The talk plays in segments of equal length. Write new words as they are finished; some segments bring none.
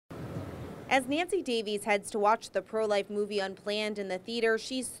As Nancy Davies heads to watch the pro-life movie Unplanned in the theater,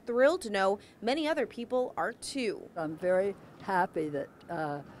 she's thrilled to know many other people are too. I'm very happy that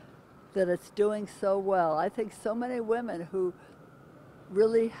that it's doing so well. I think so many women who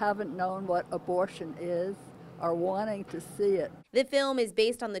really haven't known what abortion is are wanting to see it. The film is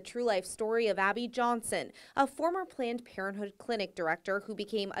based on the true life story of Abby Johnson, a former Planned Parenthood clinic director who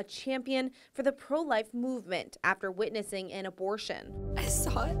became a champion for the pro-life movement after witnessing an abortion. I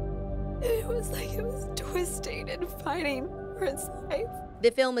saw it. It was like it was twisting and fighting for its life. The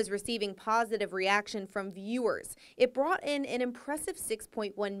film is receiving positive reaction from viewers. It brought in an impressive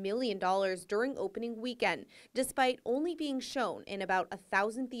 $6.1 million during opening weekend, despite only being shown in about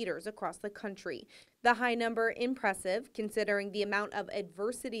 1,000 theaters across the country. The high number impressive, considering the amount of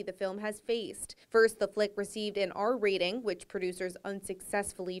adversity the film has faced. First, the flick received an R rating, which producers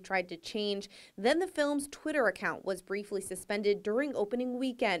unsuccessfully tried to change. Then the film's Twitter account was briefly suspended during opening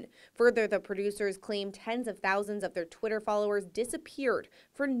weekend. Further, the producers claimed tens of thousands of their Twitter followers disappeared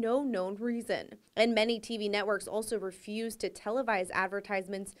for no known reason. And many TV networks also refused to televise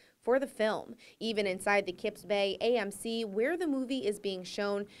advertisements for the film. Even inside the Kips Bay AMC, where the movie is being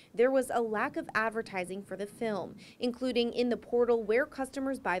shown, there was a lack of advertising for the film, including in the portal where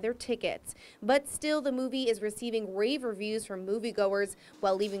customers buy their tickets. But still, the movie is receiving rave reviews from moviegoers.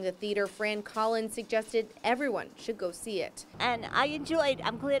 While leaving the theater, Fran Collins suggested everyone should go see it. And I enjoyed it.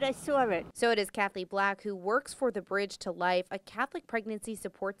 I'm glad I saw it. So does Kathleen Black, who works for the Bridge to Life, a Catholic pregnancy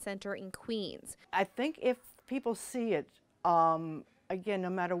support center in Queens. I think if people see it, again, no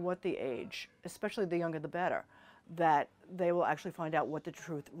matter what the age, especially the younger the better, that they will actually find out what the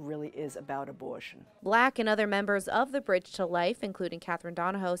truth really is about abortion. Black and other members of the Bridge to Life, including Catherine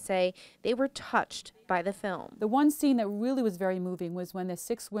Donahoe, say they were touched by the film. The one scene that really was very moving was when the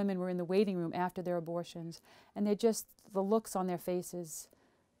 6 women were in the waiting room after their abortions, and the looks on their faces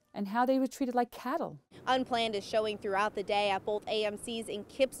and how they were treated like cattle. Unplanned is showing throughout the day at both AMCs in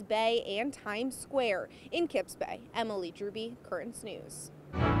Kips Bay and Times Square. In Kips Bay, Emily Drewby, Currents News.